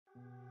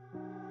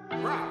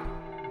Rap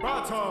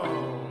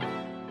Battle!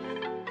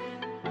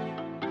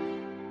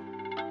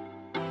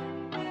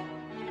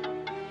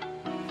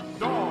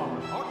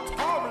 Don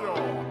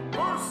Octavio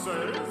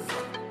versus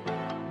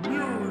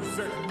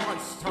Music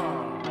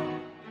Meister.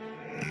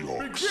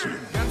 Begin!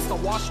 Against the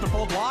washed-up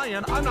old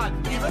lion, I'm not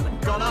even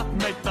gonna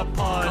make the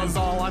pun. Cause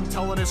all I'm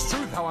telling is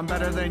truth, how I'm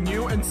better than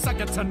you and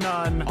second to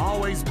none.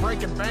 Always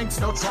breaking banks,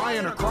 no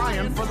trying or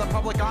crying. For the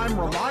public I'm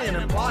relying,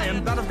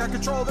 implying that I've got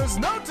control, there's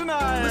no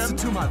denying. Listen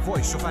to my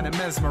voice, you'll find it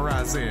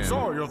mesmerizing.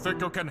 So you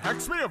think you can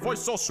hex me? A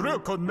voice so shrill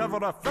could never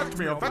affect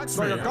me or vex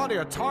me. So your gaudy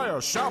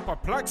attire shall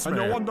perplex me.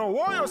 And you wonder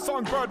why your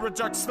songbird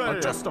rejects me.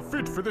 I'm just a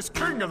feat for this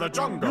king of the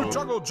jungle. You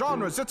juggle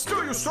genres, yet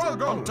still you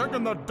struggle. I'm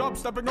taking the dub,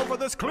 stepping over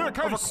this clear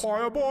case. Of a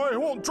choir boy who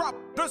won't drop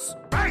this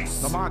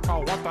bass. No matter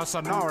what the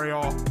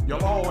scenario,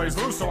 you'll always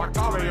lose to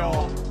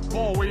Octavio.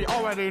 For we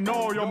already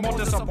know you're more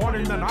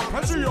disappointing than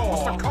arpeggio.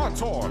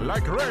 Staccato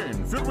like rain,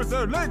 filled with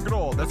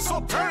allegro that's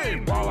so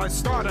tame. While I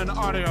start in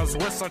arias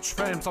with such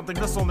fame, something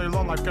this only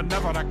lone life can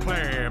never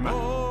acclaim.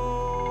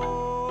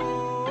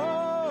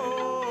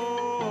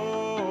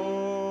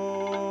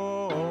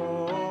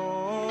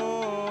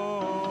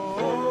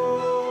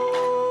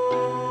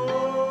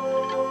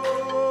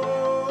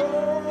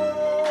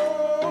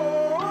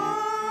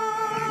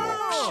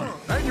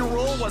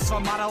 Was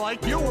somebody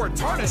like you were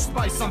tarnished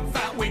by some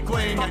fat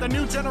weakling. But the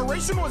new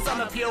generation was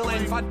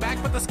unappealing. Fought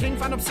back, but this king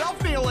found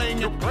himself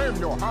kneeling. You claim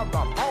you have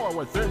the power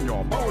within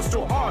you, but it's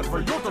too hard for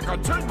you to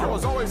continue. I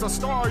was always a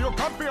star, you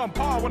can't be on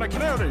par when a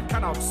canary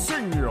cannot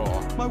sing you.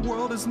 My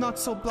world is not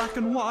so black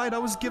and white. I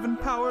was given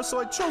power, so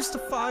I chose to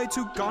fight.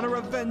 To garner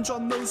revenge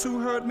on those who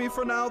hurt me.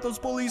 For now, those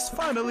bullies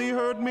finally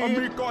heard me.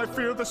 Amigo, I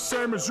feel the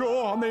same as you.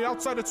 On the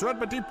outside it's red,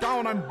 but deep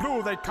down I'm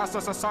blue. They cast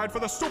us aside for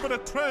the stupider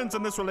trends.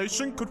 In this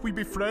relation, could we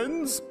be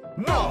friends?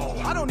 No,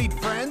 I don't need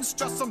friends,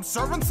 just some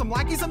servants, some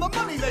lackeys, and the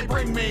money they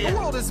bring me. The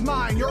world is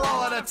mine, you're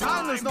all at a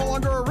time. There's no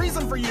longer a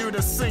reason for you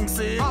to sing,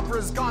 see.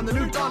 Opera's gone, the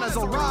new dawn has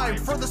arrived.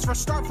 For this fresh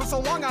start, for so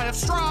long I have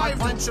strived.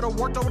 My plan should have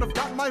worked, I would have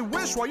gotten my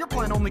wish, while your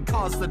plan only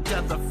caused the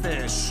death of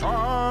fish.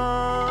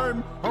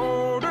 I'm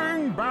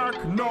holding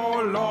back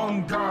no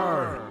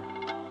longer.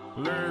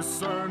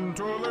 Listen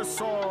to the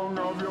song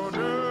of your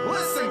day.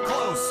 Listen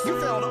close, you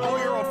failed all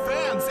your old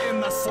fans in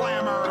the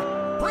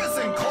slammer.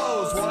 Prison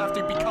clothes will have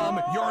to become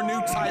your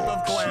new type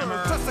of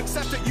glamour. Just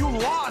accept it, you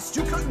lost.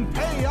 You couldn't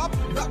pay up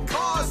the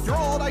cost. Your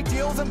old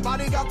ideals and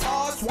body got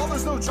tossed. Well,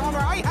 there's no genre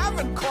I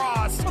haven't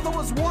crossed. But there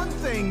was one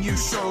thing you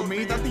showed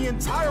me, that the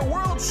entire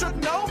world should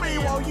know me.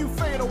 While you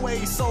fade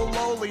away so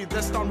lowly,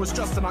 this dawn was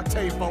just an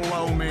octave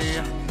below me.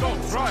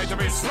 Don't try to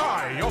be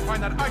sly, you'll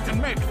find that I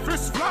can make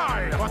fists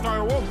fly. But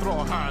I won't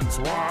throw hands,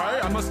 why?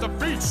 I must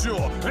defeat you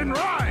in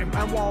rhyme.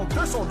 And while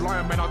this old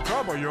lion may not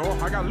trouble you,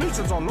 I got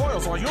legions of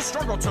loyals while you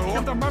struggle to.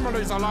 Keep the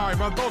memories alive,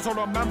 and those who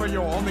remember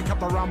you only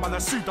kept around by the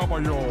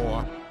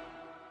CW.